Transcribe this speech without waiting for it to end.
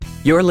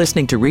You're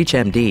listening to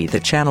ReachMD, the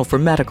channel for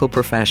medical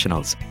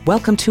professionals.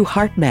 Welcome to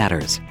Heart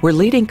Matters, where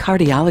leading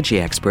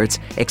cardiology experts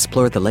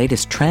explore the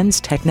latest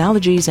trends,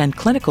 technologies, and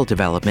clinical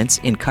developments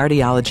in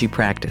cardiology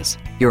practice.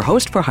 Your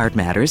host for Heart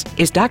Matters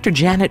is Dr.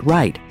 Janet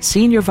Wright,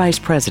 Senior Vice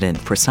President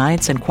for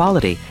Science and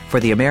Quality for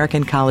the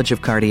American College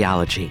of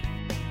Cardiology.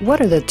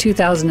 What are the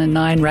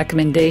 2009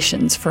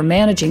 recommendations for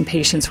managing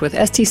patients with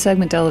ST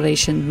segment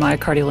elevation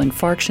myocardial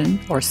infarction,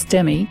 or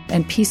STEMI,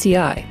 and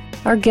PCI?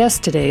 Our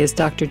guest today is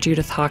Dr.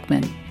 Judith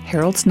Hochman,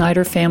 Harold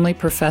Snyder Family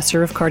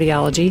Professor of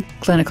Cardiology,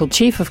 Clinical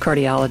Chief of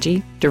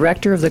Cardiology,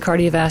 Director of the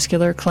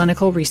Cardiovascular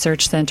Clinical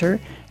Research Center,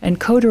 and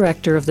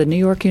Co-Director of the New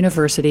York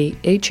University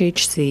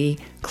HHC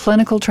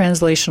Clinical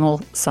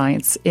Translational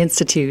Science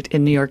Institute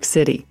in New York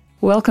City.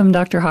 Welcome,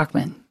 Dr.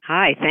 Hochman.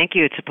 Hi, thank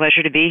you. It's a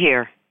pleasure to be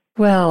here.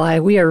 Well,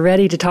 we are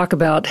ready to talk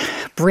about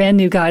brand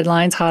new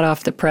guidelines hot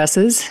off the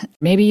presses.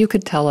 Maybe you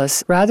could tell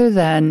us, rather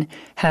than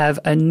have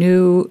a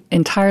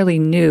entirely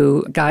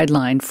new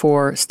guideline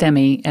for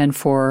STEMI and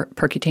for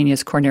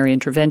percutaneous coronary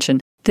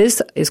intervention,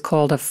 this is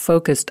called a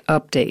focused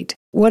update.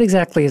 What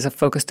exactly is a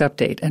focused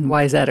update, and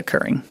why is that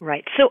occurring?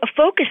 Right. So a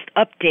focused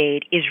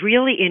update is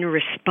really in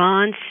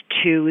response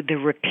to the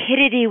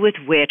rapidity with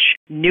which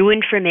new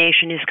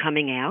information is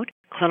coming out.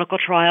 Clinical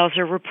trials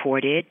are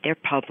reported, they're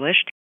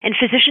published, and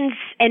physicians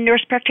and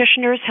nurse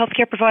practitioners,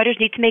 healthcare providers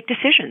need to make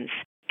decisions.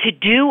 To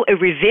do a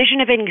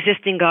revision of an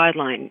existing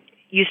guideline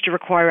used to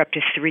require up to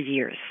 3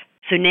 years.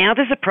 So now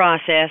there's a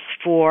process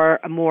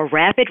for a more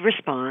rapid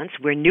response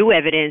where new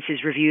evidence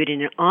is reviewed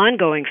in an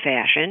ongoing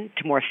fashion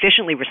to more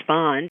efficiently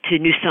respond to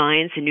new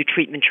science and new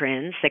treatment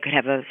trends that could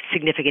have a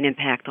significant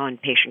impact on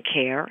patient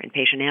care and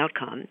patient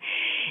outcome.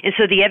 And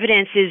so the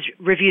evidence is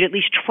reviewed at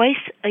least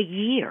twice a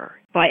year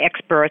by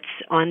experts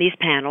on these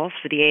panels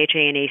for the AHA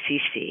and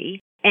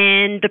ACC.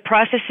 And the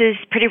process is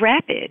pretty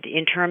rapid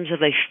in terms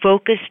of a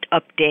focused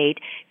update,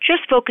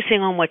 just focusing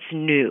on what's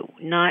new,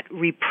 not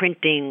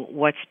reprinting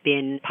what's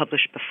been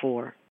published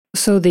before.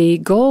 So the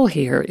goal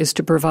here is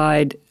to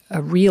provide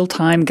a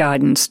real-time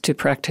guidance to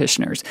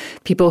practitioners,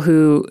 people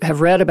who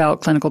have read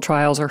about clinical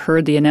trials or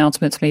heard the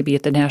announcements maybe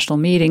at the national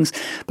meetings,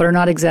 but are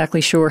not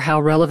exactly sure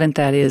how relevant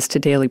that is to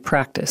daily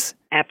practice.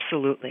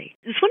 Absolutely.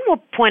 There's one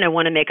more point I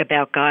want to make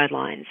about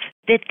guidelines,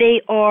 that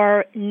they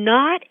are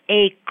not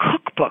a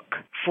cookbook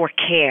for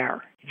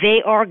care.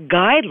 They are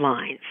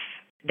guidelines.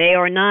 They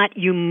are not,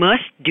 you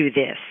must do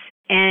this.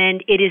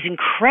 And it is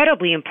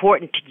incredibly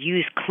important to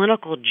use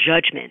clinical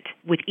judgment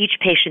with each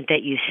patient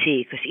that you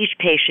see, because each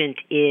patient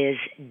is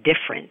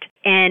different.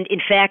 And in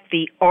fact,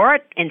 the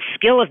art and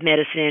skill of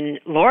medicine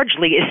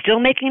largely is still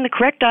making the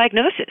correct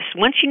diagnosis.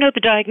 Once you know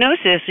the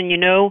diagnosis and you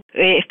know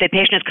if the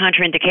patient has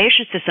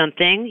contraindications to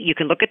something, you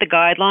can look at the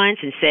guidelines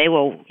and say,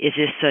 well, is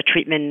this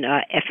treatment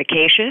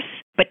efficacious?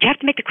 But you have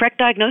to make the correct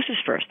diagnosis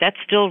first. That's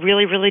still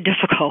really, really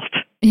difficult.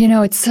 You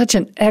know, it's such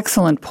an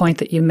excellent point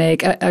that you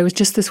make. I was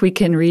just this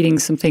weekend reading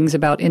some things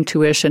about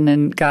intuition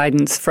and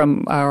guidance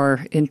from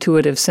our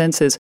intuitive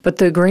senses. But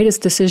the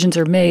greatest decisions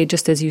are made,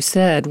 just as you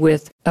said,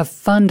 with a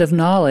fund of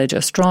knowledge,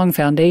 a strong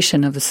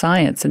foundation of the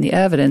science and the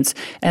evidence,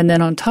 and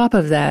then on top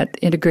of that,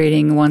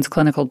 integrating one's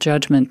clinical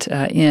judgment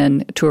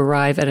in to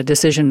arrive at a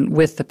decision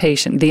with the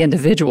patient, the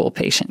individual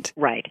patient.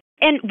 Right.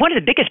 And one of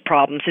the biggest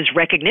problems is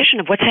recognition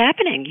of what's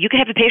happening. You can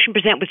have a patient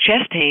present with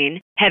chest pain,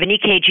 have an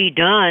EKG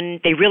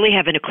done, they really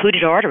have an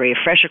occluded artery,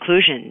 a fresh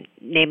occlusion,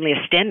 namely a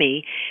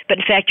STEMI, but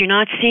in fact you're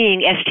not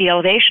seeing ST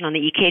elevation on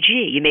the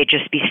EKG. You may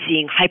just be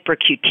seeing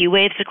hyperacute T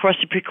waves across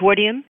the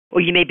precordium,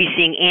 or you may be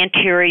seeing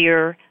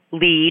anterior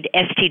lead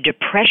ST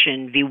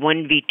depression,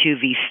 V1, V2,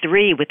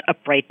 V3 with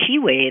upright T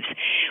waves,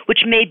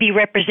 which may be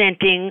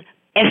representing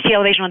ST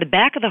elevation on the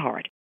back of the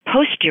heart,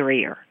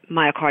 posterior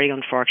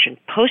myocardial infarction,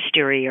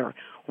 posterior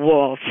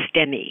wall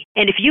STEMI.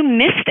 And if you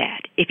miss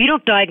that, if you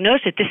don't diagnose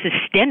that this is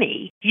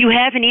STEMI, you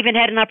haven't even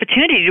had an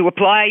opportunity to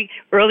apply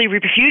early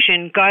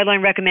reperfusion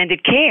guideline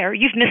recommended care,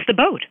 you've missed the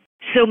boat.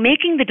 So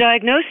making the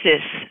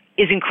diagnosis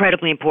is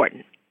incredibly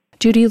important.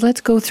 Judy,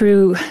 let's go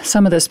through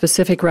some of the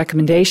specific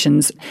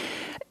recommendations.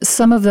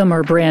 Some of them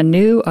are brand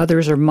new,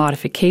 others are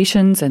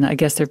modifications, and I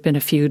guess there have been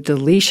a few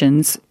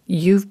deletions.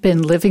 You've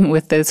been living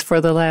with this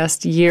for the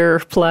last year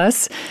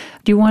plus.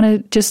 Do you want to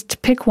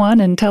just pick one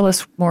and tell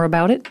us more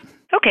about it?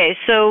 Okay,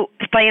 so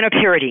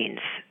thienopyridines.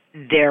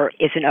 There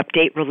is an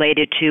update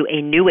related to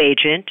a new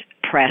agent,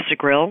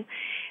 prasugrel,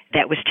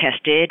 that was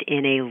tested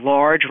in a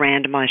large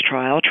randomized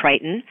trial,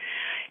 Triton,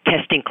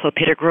 testing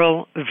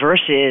clopidogrel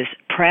versus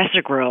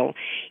prasugrel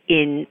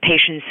in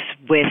patients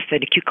with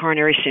an acute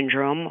coronary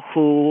syndrome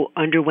who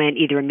underwent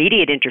either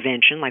immediate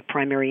intervention, like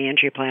primary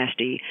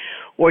angioplasty,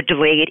 or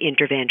delayed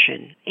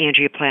intervention,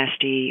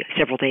 angioplasty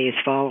several days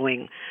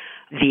following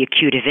the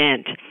acute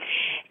event.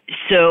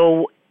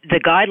 So the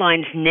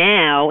guidelines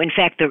now, in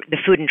fact, the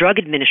Food and Drug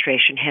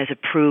Administration has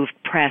approved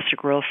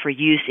prasugrel for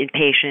use in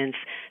patients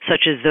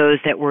such as those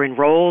that were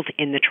enrolled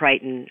in the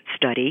Triton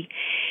study.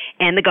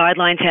 And the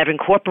guidelines have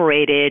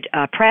incorporated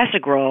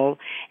prasugrel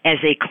as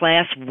a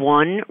Class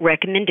 1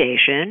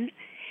 recommendation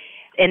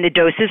And the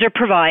doses are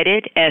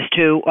provided as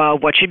to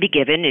what should be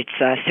given.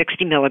 It's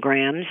 60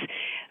 milligrams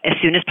as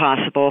soon as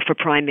possible for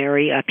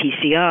primary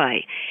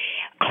PCI.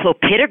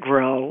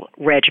 Clopidogrel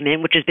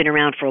regimen, which has been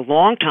around for a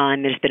long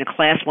time, it has been a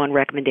Class 1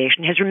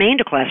 recommendation, has remained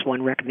a Class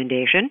 1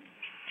 recommendation.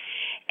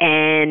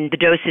 And the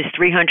dose is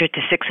 300 to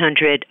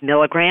 600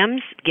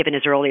 milligrams, given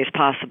as early as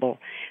possible,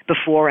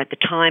 before at the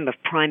time of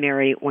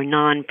primary or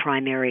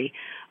non-primary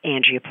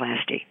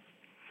angioplasty.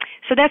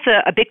 So that's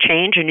a big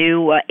change. A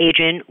new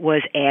agent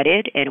was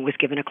added, and it was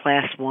given a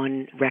Class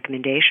 1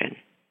 recommendation.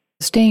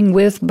 Staying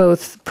with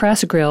both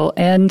prasugrel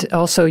and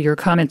also your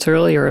comments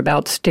earlier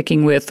about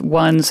sticking with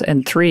 1s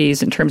and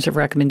 3s in terms of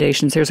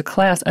recommendations, there's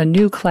a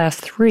new Class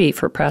 3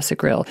 for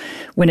prasugrel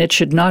when it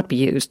should not be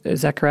used.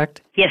 Is that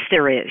correct? Yes,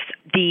 there is.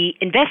 The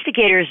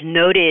investigators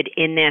noted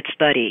in that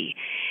study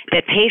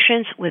that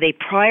patients with a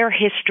prior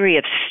history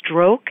of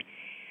stroke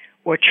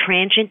or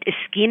transient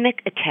ischemic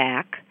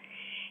attack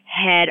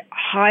had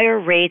higher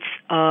rates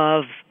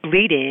of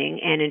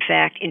bleeding and, in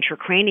fact,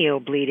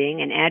 intracranial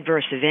bleeding and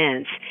adverse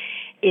events.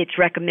 It's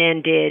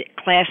recommended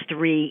Class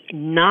 3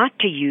 not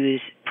to use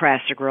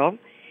prasugrel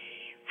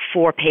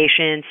for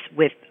patients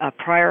with a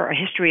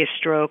history of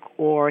stroke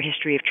or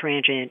history of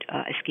transient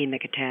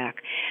ischemic attack.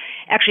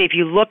 Actually, if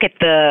you look at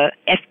the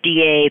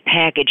FDA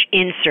package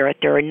insert,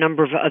 there are a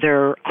number of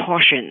other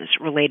cautions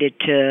related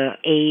to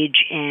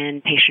age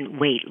and patient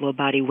weight, low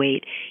body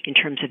weight, in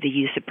terms of the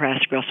use of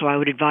prasugrel. So I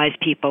would advise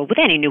people, with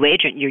any new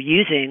agent you're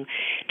using,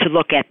 to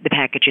look at the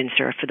package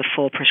insert for the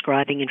full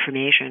prescribing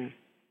information.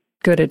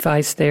 Good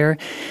advice there.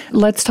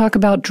 Let's talk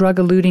about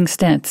drug-eluting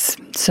stents.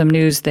 Some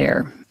news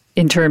there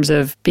in terms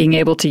of being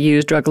able to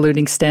use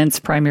drug-eluting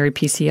stents, primary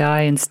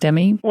PCI, and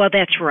STEMI. Well,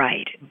 that's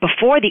right.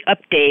 Before the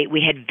update,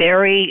 we had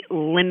very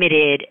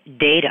limited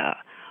data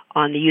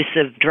on the use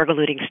of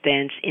drug-eluting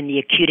stents in the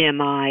acute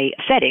MI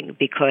setting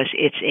because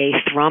it's a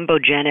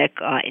thrombogenic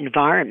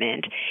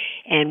environment,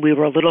 and we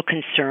were a little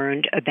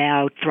concerned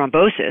about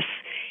thrombosis,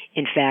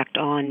 in fact,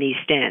 on these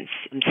stents.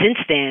 And since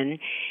then,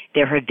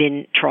 there have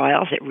been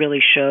trials that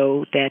really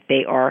show that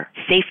they are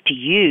safe to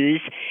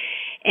use.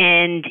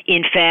 And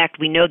in fact,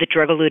 we know that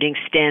drug-eluting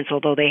stents,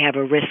 although they have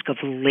a risk of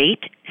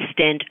late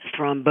stent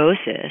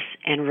thrombosis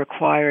and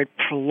required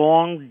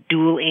prolonged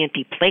dual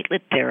antiplatelet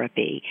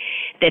therapy,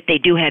 that they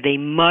do have a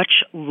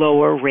much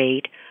lower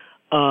rate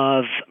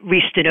of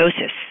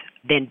restenosis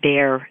than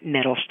bare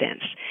metal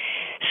stents.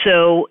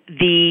 So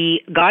the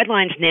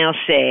guidelines now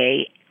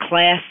say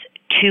Class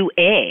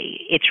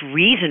 2A, it's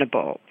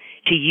reasonable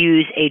to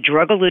use a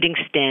drug-eluting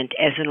stent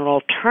as an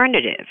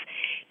alternative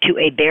to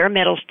a bare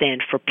metal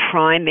stent for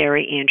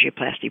primary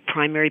angioplasty,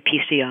 primary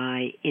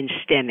PCI in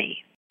STEMI.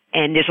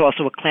 And there's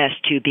also a Class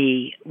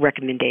 2B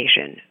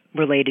recommendation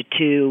related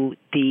to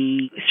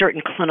the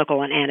certain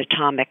clinical and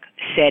anatomic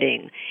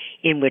setting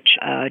in which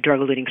a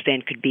drug-eluting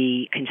stent could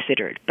be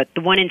considered. But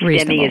the one in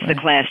STEMI is the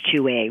Class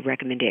 2A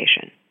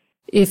recommendation.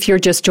 If you're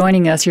just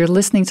joining us, you're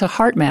listening to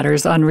Heart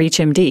Matters on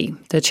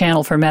ReachMD, the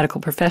channel for medical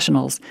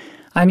professionals.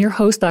 I'm your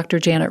host, Dr.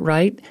 Janet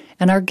Wright,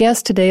 and our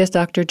guest today is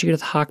Dr.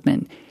 Judith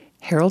Hochman,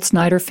 Harold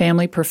Snyder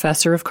Family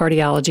Professor of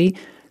Cardiology,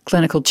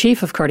 Clinical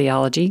Chief of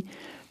Cardiology,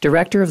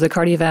 Director of the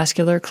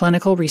Cardiovascular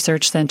Clinical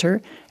Research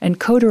Center, and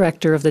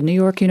Co-Director of the New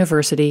York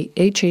University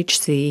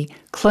HHC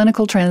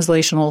Clinical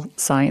Translational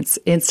Science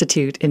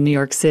Institute in New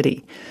York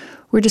City.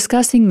 We're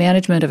discussing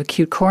management of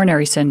acute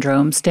coronary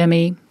syndrome,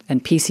 STEMI,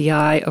 and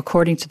PCI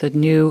according to the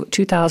new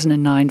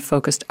 2009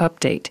 focused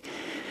update.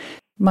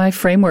 My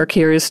framework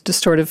here is to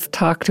sort of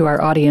talk to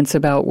our audience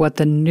about what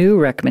the new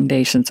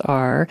recommendations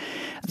are.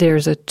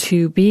 There's a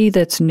 2B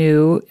that's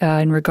new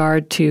in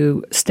regard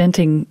to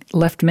stenting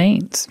left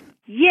mains.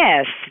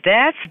 Yes,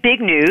 that's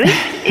big news.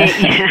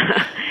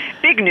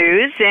 Big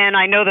news, and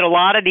I know that a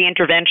lot of the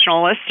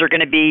interventionalists are going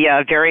to be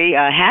very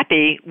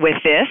happy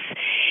with this.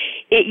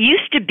 It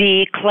used to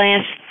be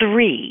Class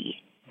 3.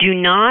 Do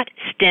not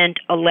stent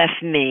a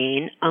left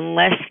main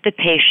unless the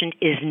patient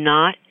is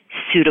not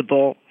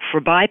suitable for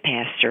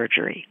bypass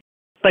surgery.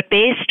 But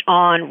based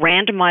on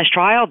randomized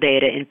trial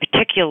data, and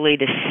particularly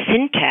the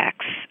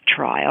Syntax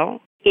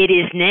trial, it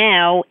is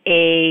now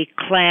a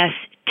Class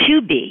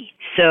 2B.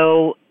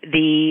 So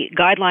the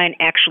guideline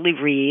actually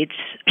reads,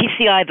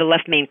 PCI, the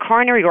left main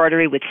coronary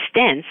artery with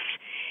stents,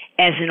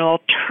 as an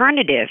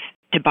alternative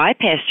to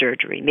bypass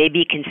surgery may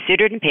be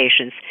considered in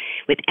patients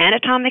with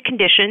anatomic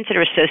conditions that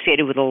are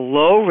associated with a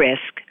low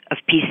risk of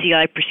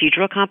PCI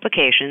procedural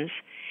complications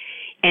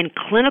and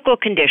clinical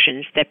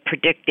conditions that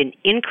predict an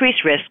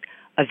increased risk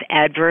of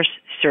adverse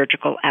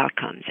surgical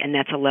outcomes. And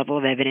that's a level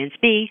of evidence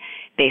B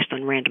based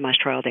on randomized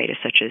trial data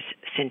such as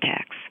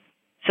Syntax.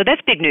 So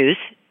that's big news.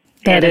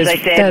 That and is, as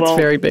I said, that's will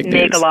very big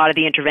make news. a lot of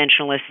the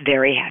interventionalists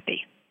very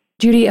happy.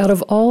 Judy, out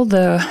of all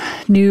the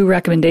new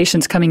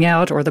recommendations coming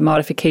out or the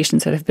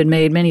modifications that have been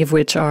made, many of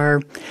which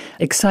are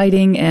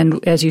exciting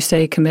and, as you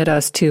say, commit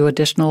us to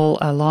additional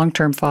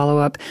long-term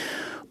follow-up,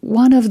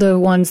 one of the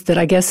ones that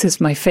I guess is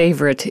my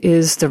favorite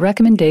is the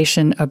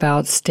recommendation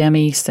about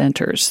STEMI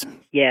centers.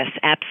 Yes,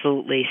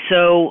 absolutely.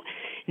 So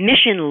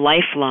Mission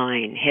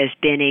Lifeline has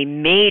been a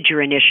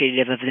major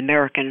initiative of the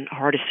American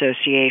Heart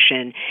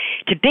Association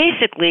to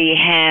basically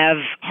have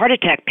heart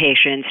attack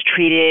patients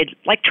treated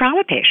like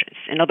trauma patients.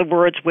 In other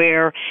words,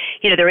 where,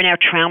 there are now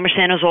trauma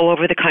centers all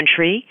over the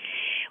country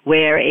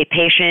where a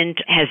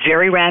patient has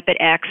very rapid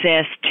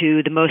access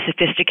to the most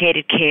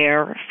sophisticated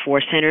care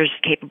for centers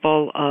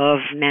capable of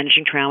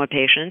managing trauma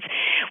patients.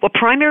 Well,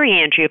 primary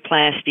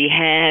angioplasty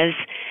has,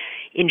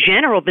 in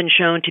general, been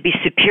shown to be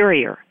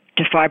superior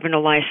to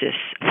fibrinolysis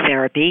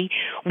therapy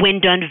when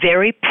done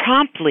very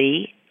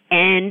promptly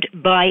and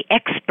by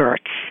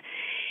experts.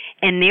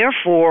 And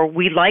therefore,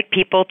 we like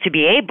people to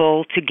be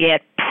able to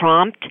get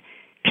prompt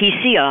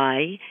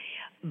PCI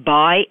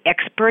by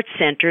expert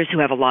centers who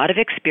have a lot of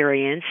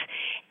experience,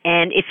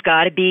 and it's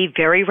got to be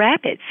very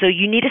rapid. So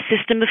you need a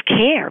system of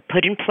care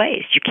put in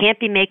place. You can't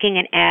be making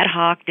an ad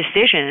hoc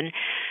decision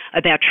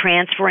about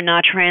transfer or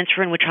not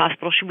transfer, and which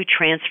hospital should we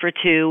transfer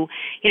to.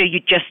 You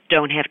just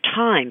don't have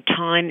time.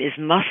 Time is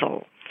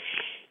muscle.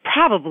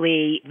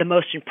 Probably the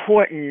most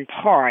important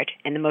part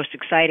and the most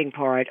exciting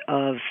part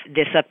of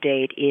this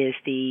update is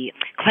the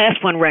Class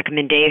 1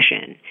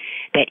 recommendation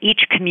that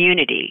each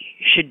community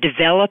should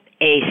develop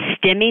a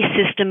STEMI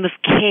system of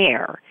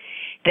care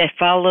that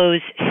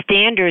follows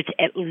standards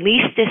at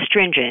least as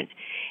stringent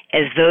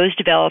as those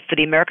developed for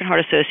the American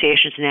Heart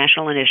Association's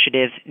national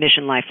initiative,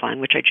 Mission Lifeline,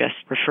 which I just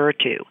referred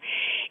to.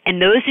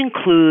 And those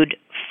include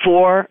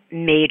 4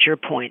 major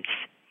points.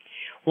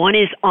 One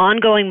is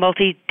ongoing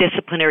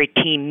multidisciplinary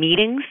team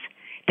meetings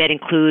that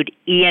include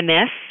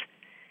EMS,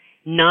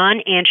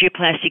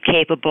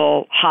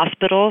 non-angioplasty-capable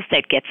hospitals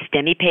that get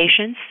STEMI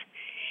patients,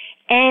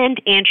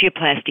 and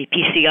angioplasty,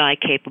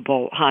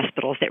 PCI-capable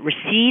hospitals that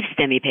receive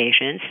STEMI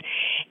patients.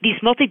 These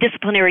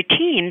multidisciplinary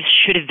teams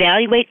should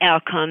evaluate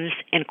outcomes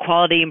and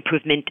quality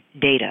improvement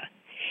data.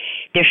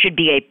 There should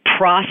be a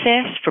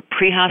process for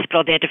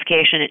pre-hospital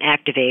identification and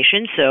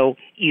activation, so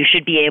you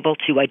should be able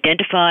to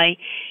identify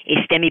a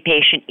STEMI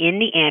patient in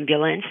the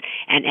ambulance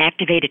and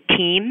activate a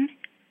team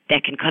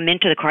that can come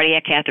into the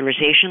cardiac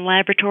catheterization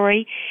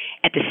laboratory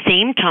at the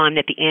same time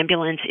that the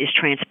ambulance is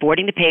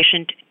transporting the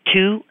patient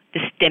to the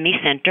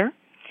STEMI center.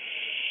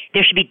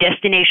 There should be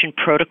destination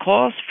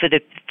protocols for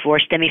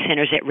STEMI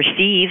centers that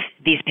receive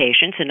these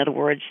patients. In other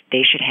words,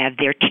 they should have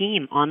their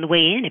team on the way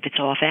in if it's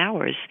off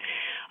hours,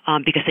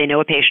 because they know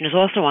a patient is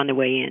also on the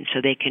way in,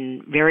 so they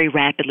can very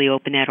rapidly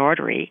open that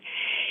artery.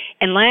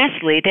 And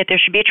lastly, that there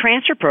should be a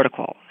transfer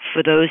protocol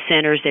for those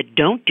centers that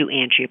don't do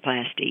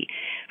angioplasty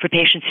for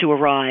patients who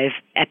arrive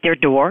at their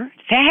door.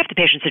 Half the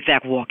patients, in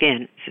fact, walk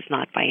in. This is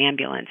not by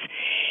ambulance.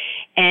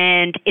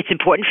 And it's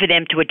important for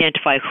them to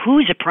identify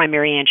who's a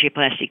primary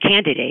angioplasty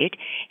candidate,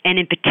 and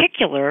in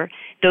particular,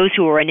 those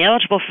who are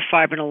ineligible for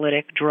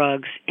fibrinolytic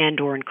drugs and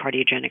or in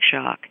cardiogenic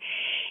shock.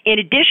 In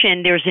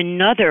addition, there's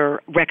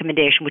another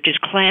recommendation, which is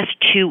Class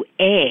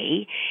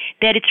 2A,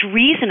 that it's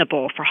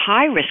reasonable for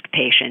high-risk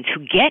patients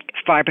who get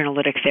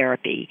fibrinolytic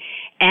therapy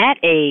at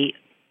a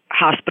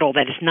hospital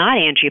that is not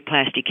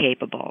angioplasty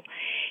capable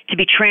to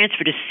be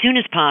transferred as soon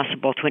as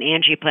possible to an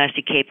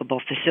angioplasty capable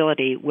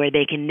facility where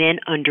they can then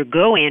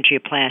undergo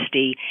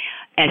angioplasty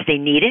as they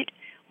need it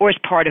or as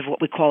part of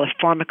what we call a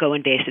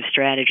pharmacoinvasive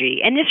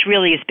strategy. And this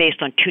really is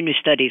based on 2 new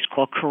studies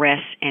called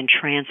CARESS and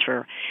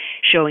TRANSFER,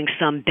 showing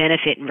some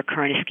benefit in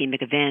recurrent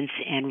ischemic events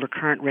and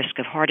recurrent risk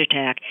of heart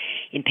attack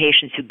in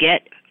patients who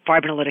get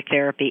fibrinolytic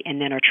therapy and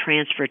then are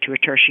transferred to a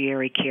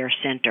tertiary care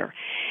center.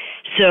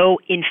 So,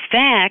 in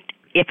fact,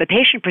 if a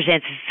patient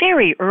presents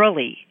very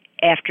early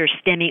after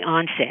STEMI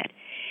onset,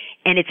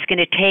 and it's going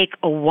to take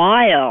a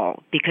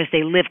while because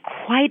they live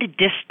quite a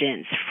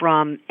distance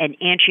from an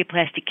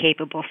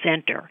angioplasty-capable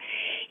center,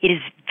 it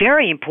is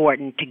very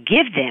important to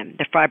give them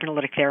the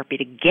fibrinolytic therapy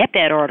to get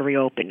that artery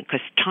open,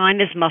 because time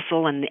is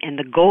muscle, and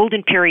the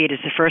golden period is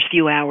the first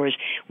few hours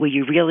where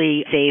you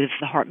really save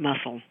the heart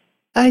muscle.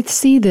 I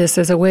see this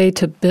as a way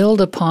to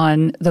build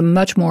upon the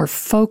much more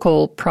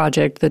focal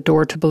project, the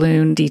Door to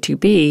Balloon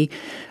D2B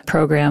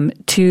program,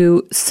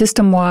 to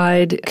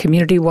system-wide,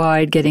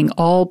 community-wide, getting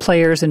all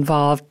players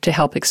involved to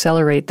help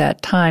accelerate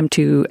that time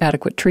to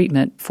adequate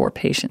treatment for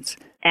patients.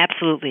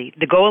 Absolutely.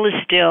 The goal is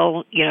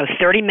still,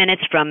 30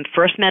 minutes from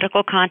first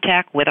medical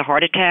contact with a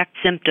heart attack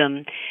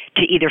symptom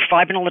to either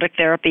fibrinolytic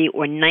therapy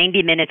or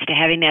 90 minutes to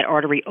having that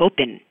artery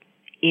open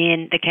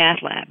in the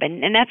cath lab.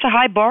 And that's a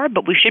high bar,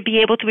 but we should be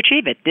able to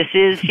achieve it. This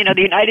is, the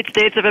United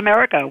States of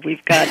America.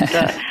 We've got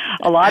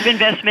a lot of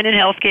investment in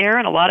healthcare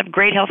and a lot of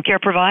great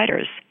healthcare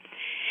providers.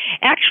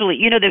 Actually,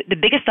 the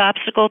biggest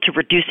obstacle to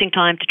reducing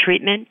time to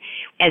treatment,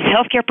 as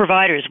healthcare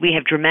providers, we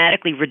have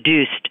dramatically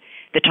reduced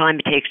the time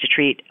it takes to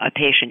treat a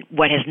patient.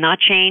 What has not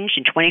changed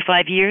in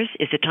 25 years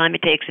is the time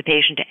it takes a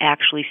patient to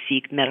actually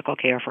seek medical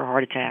care for a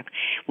heart attack.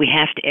 We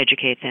have to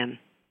educate them.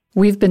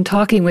 We've been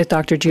talking with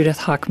Dr. Judith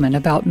Hochman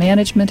about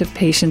management of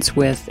patients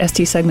with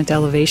ST segment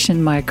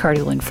elevation,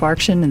 myocardial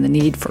infarction, and the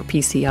need for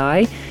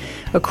PCI,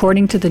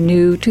 according to the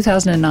new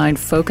 2009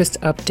 Focused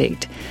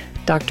Update.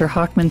 Dr.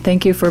 Hochman,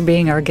 thank you for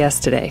being our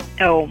guest today.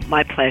 Oh,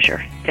 my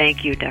pleasure.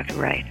 Thank you, Dr.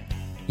 Wright.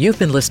 You've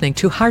been listening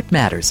to Heart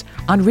Matters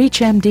on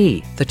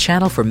ReachMD, the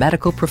channel for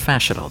medical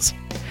professionals.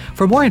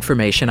 For more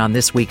information on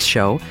this week's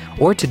show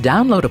or to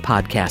download a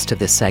podcast of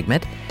this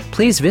segment,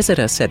 please visit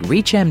us at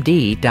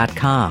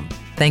reachmd.com.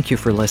 Thank you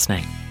for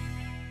listening.